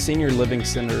agencies, senior living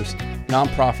centers,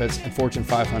 nonprofits, and Fortune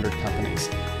 500 companies.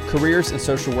 Careers in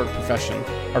social work profession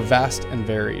are vast and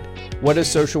varied. What is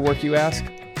social work, you ask?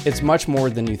 It's much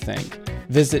more than you think.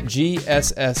 Visit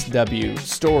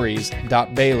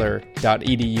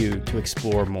gsswstories.baylor.edu to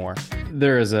explore more.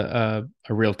 There is a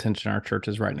real tension in our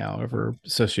churches right now over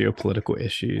socio-political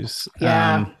issues.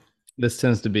 Yeah. This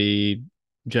tends to be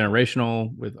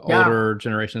generational, with older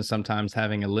generations sometimes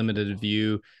having a limited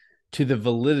view to the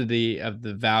validity of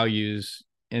the values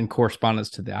in correspondence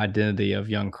to the identity of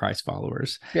young Christ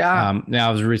followers. Now,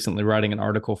 I was recently writing an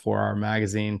article for our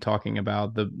magazine talking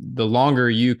about the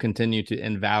longer you continue to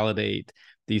invalidate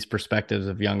these perspectives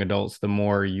of young adults, the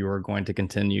more you are going to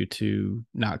continue to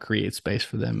not create space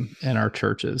for them in our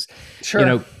churches.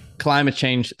 Sure. Climate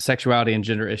change, sexuality and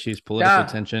gender issues, political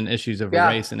tension, issues of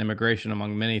race and immigration,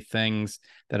 among many things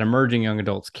that emerging young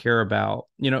adults care about.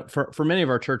 For many of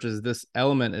our churches, this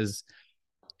element is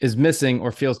missing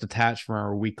or feels detached from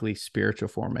our weekly spiritual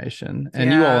formation.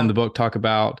 And you all in the book talk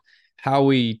about how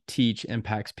we teach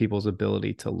impacts people's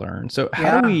ability to learn. So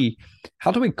how do we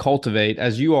cultivate,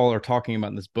 as you all are talking about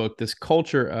in this book, this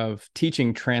culture of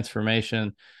teaching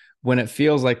transformation when it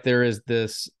feels like there is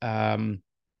this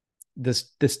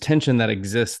this tension that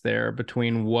exists there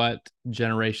between what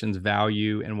generations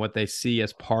value and what they see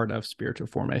as part of spiritual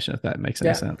formation, if that makes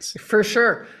any sense? For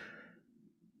sure.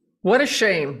 What a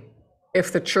shame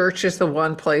if the church is the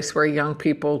one place where young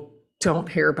people don't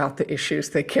hear about the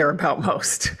issues they care about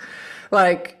most.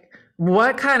 Like,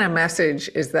 what kind of message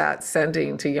is that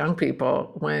sending to young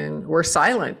people when we're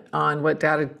silent on what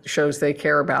data shows they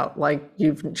care about? Like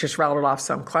you've just rattled off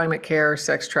some: climate care,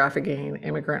 sex trafficking,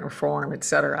 immigrant reform, et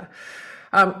cetera.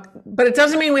 But it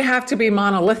doesn't mean we have to be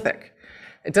monolithic.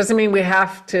 It doesn't mean we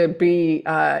have to be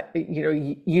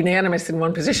unanimous in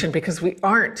one position, because we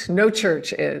aren't. No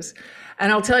church is.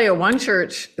 And I'll tell you, one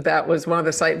church that was one of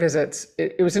the site visits,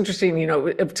 it was interesting,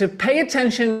 to pay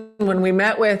attention when we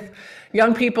met with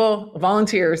young people,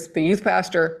 volunteers, the youth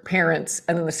pastor, parents,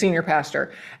 and then the senior pastor.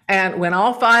 And when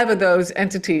all five of those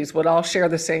entities would all share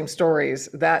the same stories,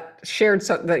 that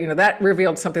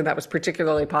revealed something that was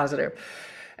particularly positive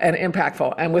and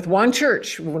impactful. And with one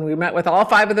church, when we met with all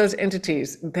five of those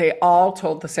entities, they all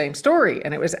told the same story.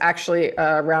 And it was actually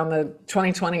around the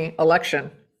 2020 election,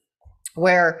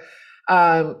 where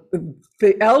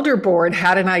the elder board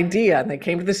had an idea, and they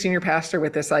came to the senior pastor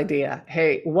with this idea.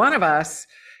 Hey, one of us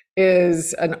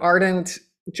is an ardent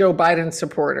Joe Biden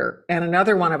supporter, and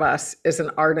another one of us is an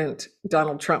ardent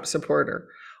Donald Trump supporter.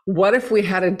 What if we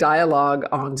had a dialogue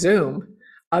on Zoom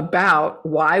about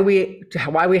why we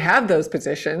have those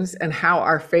positions and how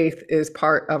our faith is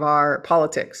part of our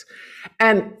politics?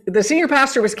 And the senior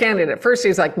pastor was candid. At first,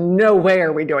 he's like, no way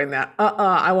are we doing that.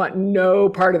 I want no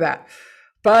part of that.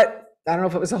 But I don't know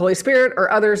if it was the Holy Spirit or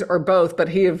others or both, but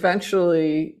he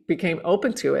eventually became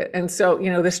open to it. And so,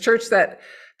 this church, that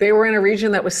they were in a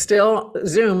region that was still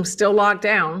Zoom, still locked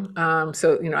down.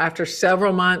 So, after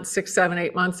several months, 6, 7,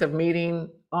 8 months of meeting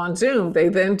on Zoom, they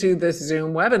then do this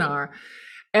Zoom webinar.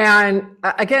 And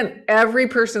again, every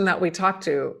person that we talked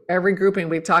to, every grouping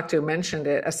we talked to, mentioned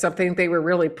it as something they were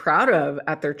really proud of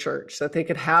at their church, that they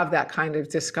could have that kind of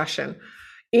discussion,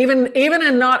 even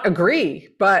and not agree,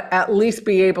 but at least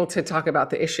be able to talk about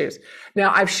the issues.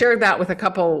 Now, I've shared that with a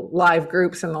couple live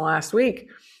groups in the last week,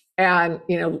 and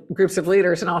groups of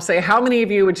leaders, and I'll say, how many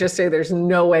of you would just say there's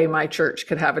no way my church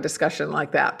could have a discussion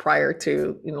like that prior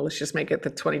to, let's just make it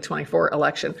the 2024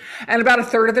 election? And about a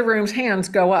third of the room's hands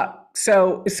go up.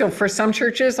 So for some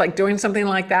churches, like, doing something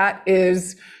like that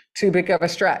is too big of a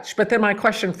stretch. But then my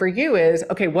question for you is,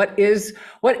 okay, what is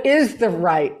the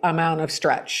right amount of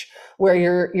stretch where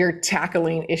you're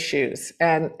tackling issues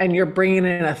and you're bringing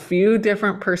in a few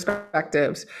different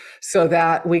perspectives so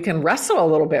that we can wrestle a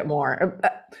little bit more?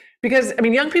 Because,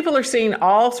 young people are seeing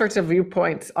all sorts of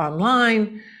viewpoints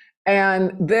online.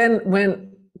 And then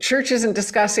when church isn't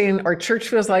discussing, or church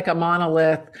feels like a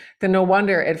monolith, then no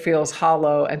wonder it feels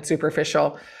hollow and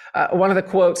superficial. One of the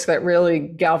quotes that really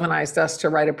galvanized us to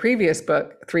write a previous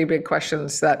book, 3 Big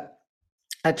Questions That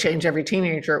Change Every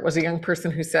Teenager, was a young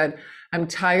person who said, I'm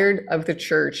tired of the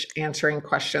church answering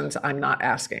questions I'm not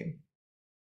asking.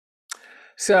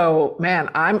 So, man,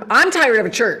 I'm tired of a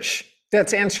church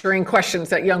that's answering questions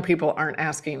that young people aren't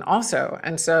asking also.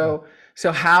 And so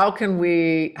how can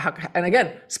we, and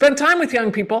again, spend time with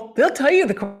young people. They'll tell you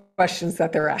the questions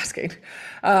that they're asking,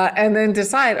 and then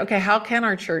decide, okay, how can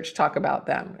our church talk about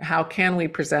them? How can we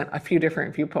present a few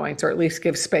different viewpoints, or at least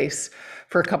give space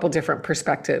for a couple different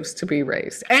perspectives to be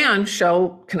raised and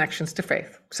show connections to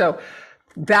faith? So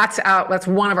that's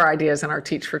one of our ideas in our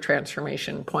Teach for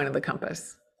Transformation point of the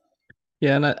compass.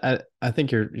 Yeah, and I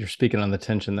think you're speaking on the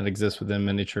tension that exists within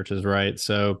many churches, right?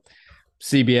 So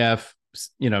CBF,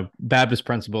 Baptist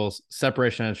principles,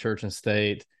 separation of church and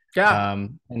state,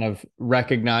 and of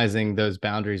recognizing those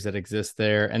boundaries that exist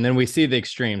there. And then we see the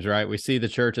extremes, right? We see the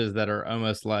churches that are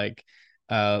almost like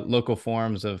local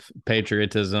forms of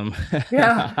patriotism.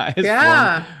 Yeah.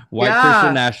 Form. White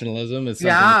Christian nationalism is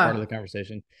something that's part of the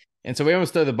conversation. And so we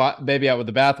almost throw the baby out with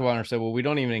the bathwater and say, well, we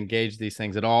don't even engage these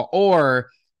things at all. Or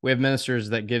we have ministers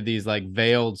that give these like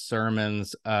veiled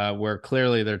sermons where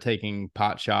clearly they're taking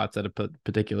pot shots at a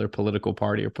particular political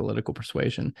party or political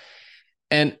persuasion.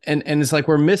 And it's like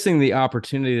we're missing the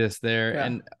opportunity that's there. Yeah.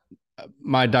 And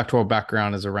my doctoral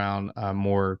background is around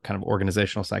more kind of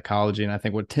organizational psychology. And I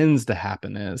think what tends to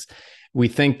happen is we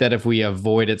think that if we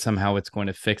avoid it, somehow it's going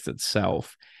to fix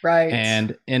itself. Right.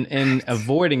 And in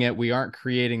avoiding it, we aren't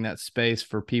creating that space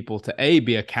for people to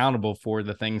be accountable for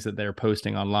the things that they're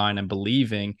posting online and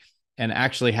believing, and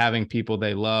actually having people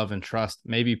they love and trust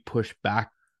maybe push back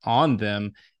on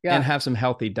them and have some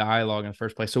healthy dialogue in the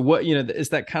first place. So what, it's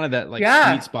that kind of that like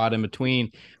sweet spot in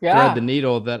between, thread the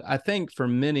needle, that I think for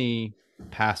many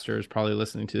pastors probably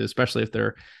listening to this, especially if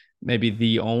they're maybe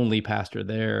the only pastor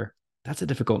there, that's a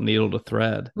difficult needle to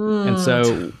thread. And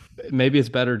so maybe it's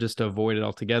better just to avoid it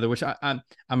altogether, which I'm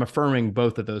affirming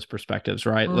both of those perspectives,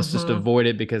 right? Mm-hmm. Let's just avoid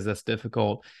it because that's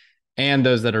difficult. And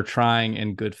those that are trying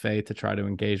in good faith to try to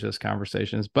engage those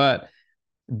conversations. But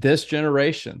this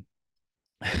generation,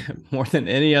 more than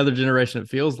any other generation, it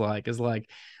feels like, is like,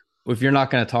 if you're not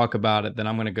going to talk about it, then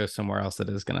I'm going to go somewhere else that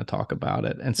is going to talk about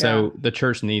it. And so the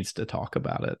church needs to talk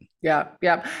about it. Yeah.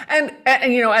 Yeah. And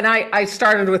I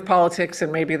started with politics,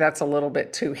 and maybe that's a little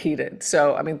bit too heated.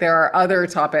 So, I mean, there are other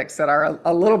topics that are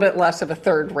a little bit less of a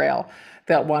third rail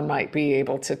that one might be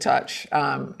able to touch.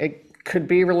 It could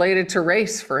be related to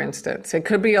race, for instance. It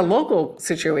could be a local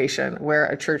situation where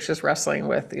a church is wrestling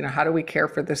with, how do we care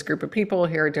for this group of people?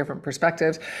 Here are different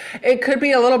perspectives. It could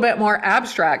be a little bit more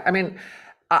abstract. I mean,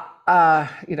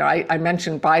 I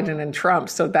mentioned Biden and Trump,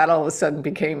 so that all of a sudden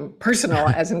became personal,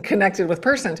 as in connected with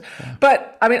persons. Yeah.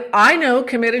 But I mean, I know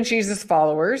committed Jesus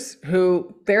followers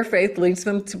who their faith leads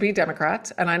them to be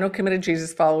Democrats, and I know committed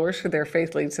Jesus followers who their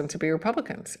faith leads them to be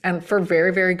Republicans, and for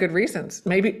very, very good reasons.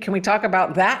 Maybe can we talk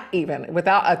about that even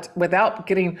without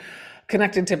getting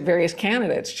connected to various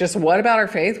candidates? Just what about our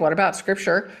faith? What about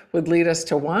scripture would lead us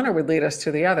to one or would lead us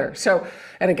to the other? So,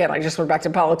 and again, I just went back to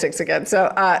politics again. So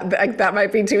that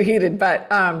might be too heated, but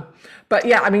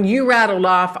yeah, I mean, you rattled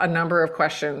off a number of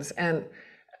questions, and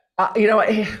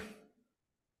if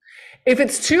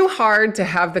it's too hard to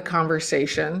have the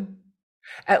conversation,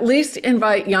 at least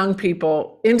invite young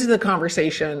people into the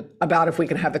conversation about if we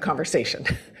can have the conversation.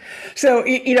 So,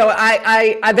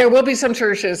 there will be some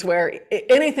churches where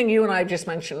anything you and I just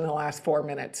mentioned in the last 4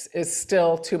 minutes is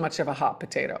still too much of a hot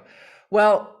potato.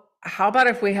 Well, how about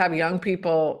if we have young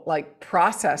people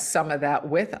process some of that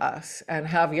with us, and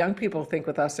have young people think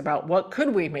with us about what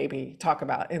could we maybe talk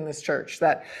about in this church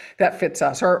that fits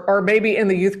us, or maybe in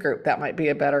the youth group that might be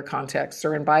a better context,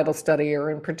 or in Bible study,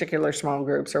 or in particular small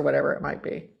groups, or whatever it might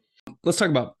be. Let's talk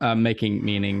about making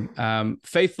meaning.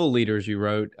 Faithful leaders, you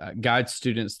wrote, guide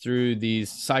students through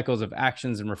these cycles of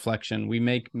actions and reflection. We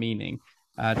make meaning.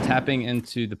 Tapping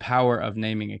into the power of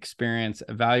naming experience,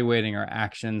 evaluating our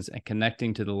actions, and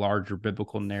connecting to the larger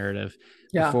biblical narrative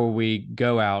before we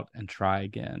go out and try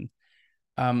again.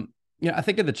 I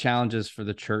think of the challenges for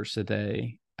the church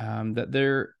today,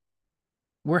 that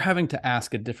we're having to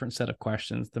ask a different set of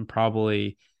questions than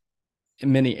probably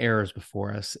many eras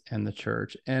before us in the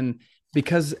church. And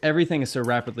because everything is so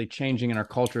rapidly changing and our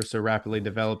culture is so rapidly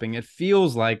developing, it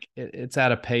feels like it's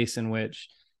at a pace in which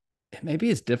maybe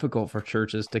it's difficult for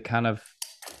churches to kind of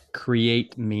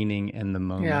create meaning in the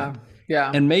moment.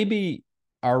 Yeah. And maybe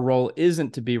our role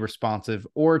isn't to be responsive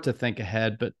or to think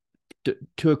ahead, but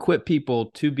to equip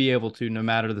people to be able to, no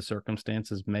matter the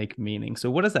circumstances, make meaning.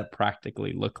 So what does that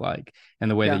practically look like in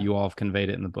the way that you all have conveyed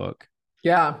it in the book?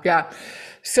 Yeah.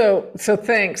 So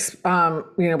thanks.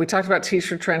 We talked about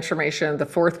teacher transformation. The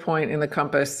fourth point in the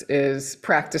compass is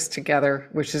practice together,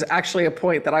 which is actually a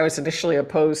point that I was initially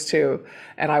opposed to,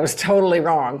 and I was totally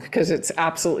wrong because it's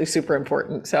absolutely super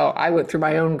important. So I went through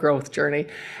my own growth journey.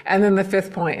 And then the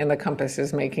fifth point in the compass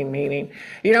is making meaning.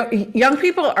 Young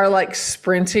people are like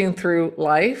sprinting through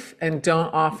life and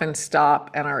don't often stop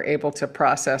and are able to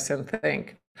process and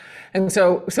think. And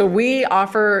so we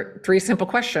offer 3 simple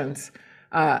questions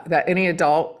that any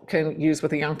adult can use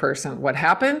with a young person. What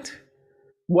happened?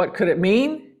 What could it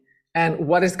mean? And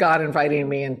what is God inviting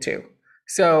me into?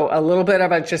 So a little bit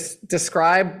of just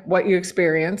describe what you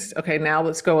experienced. Okay, now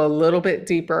let's go a little bit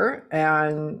deeper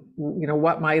and,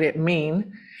 what might it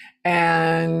mean?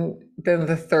 And then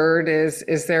the third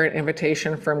is there an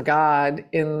invitation from God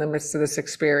in the midst of this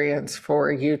experience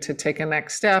for you to take a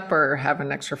next step or have a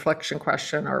next reflection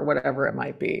question or whatever it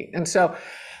might be? And so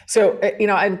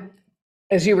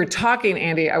as you were talking,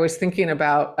 Andy, I was thinking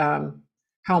about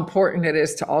how important it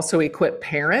is to also equip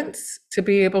parents to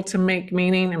be able to make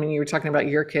meaning. I mean, you were talking about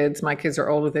your kids. My kids are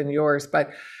older than yours,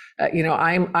 but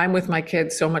I'm with my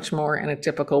kids so much more in a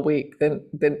typical week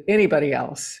than anybody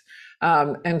else.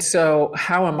 And so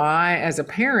how am I as a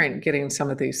parent getting some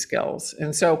of these skills?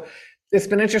 And so it's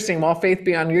been interesting. While Faith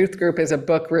Beyond Youth Group is a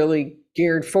book really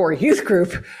geared for youth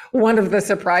group, one of the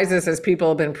surprises as people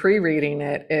have been pre-reading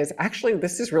it is actually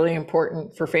this is really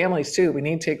important for families too. We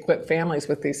need to equip families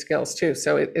with these skills too.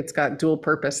 So it's got dual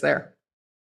purpose there.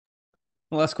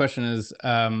 The last question is,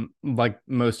 like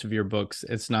most of your books,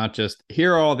 it's not just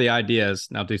here are all the ideas,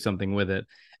 now do something with it.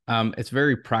 It's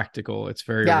very practical. It's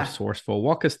very resourceful.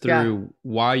 Walk us through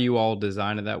why you all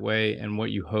design it that way and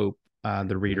what you hope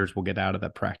the readers will get out of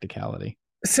that practicality.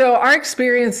 So our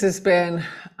experience has been,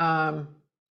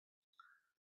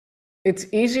 it's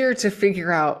easier to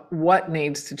figure out what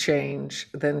needs to change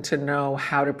than to know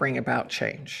how to bring about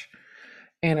change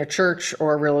in a church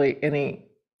or really any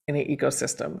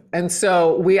ecosystem. And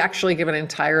so we actually give an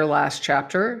entire last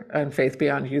chapter on Faith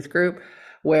Beyond Youth Group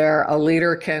where a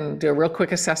leader can do a real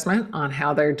quick assessment on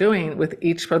how they're doing with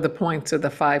each of the points of the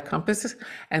 5 compasses,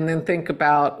 and then think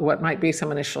about what might be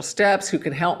some initial steps, who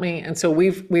can help me. And so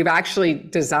we've actually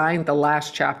designed the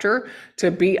last chapter to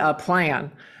be a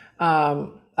plan,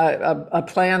 a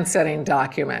plan setting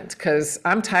document, because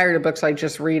I'm tired of books I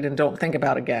just read and don't think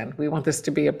about again. We want this to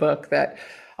be a book that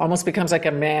almost becomes like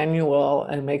a manual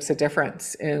and makes a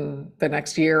difference in the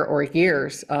next year or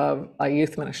years of a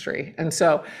youth ministry. And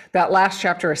so that last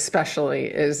chapter especially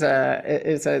is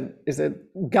a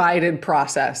guided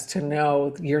process to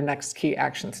know your next key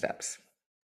action steps.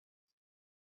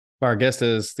 Our guest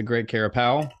is the great Kara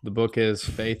Powell. The book is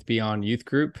Faith Beyond Youth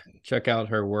Group. Check out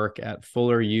her work at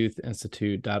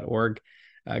fulleryouthinstitute.org.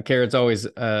 Kara, it's always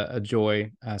a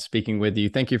joy speaking with you.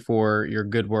 Thank you for your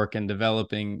good work in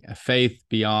developing a faith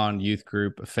beyond youth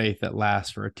group, a faith that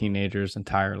lasts for a teenager's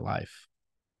entire life.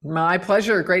 My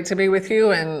pleasure. Great to be with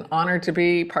you and honored to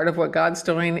be part of what God's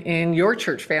doing in your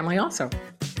church family also.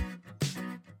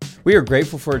 We are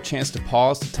grateful for a chance to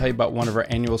pause to tell you about one of our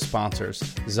annual sponsors,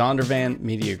 Zondervan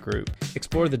Media Group.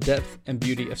 Explore the depth and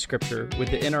beauty of Scripture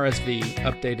with the NRSV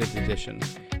Updated Edition.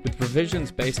 With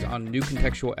provisions based on new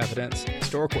contextual evidence,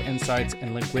 historical insights,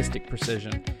 and linguistic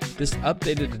precision, this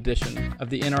updated edition of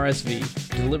the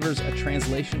NRSV delivers a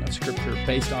translation of Scripture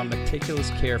based on meticulous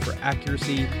care for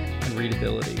accuracy and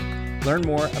readability. Learn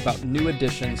more about new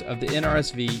editions of the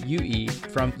NRSV UE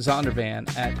from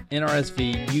Zondervan at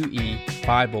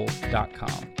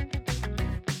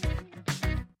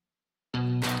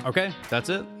nrsvuebible.com. Okay, that's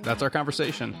it. That's our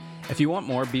conversation. If you want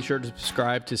more, be sure to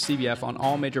subscribe to CBF on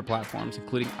all major platforms,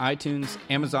 including iTunes,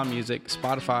 Amazon Music,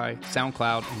 Spotify,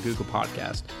 SoundCloud, and Google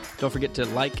Podcast. Don't forget to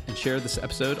like and share this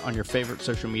episode on your favorite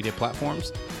social media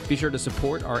platforms. Be sure to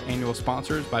support our annual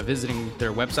sponsors by visiting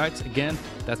their websites. Again,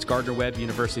 that's Gardner-Webb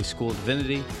University School of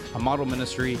Divinity, a model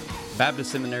ministry,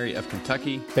 Baptist Seminary of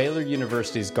Kentucky, Baylor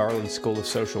University's Garland School of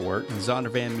Social Work, and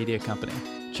Zondervan Media Company.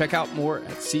 Check out more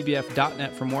at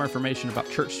cbf.net for more information about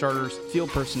church starters, field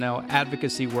personnel,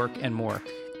 advocacy work, and more.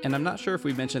 And I'm not sure if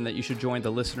we mentioned that you should join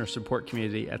the listener support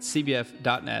community at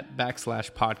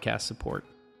cbf.net/podcast support.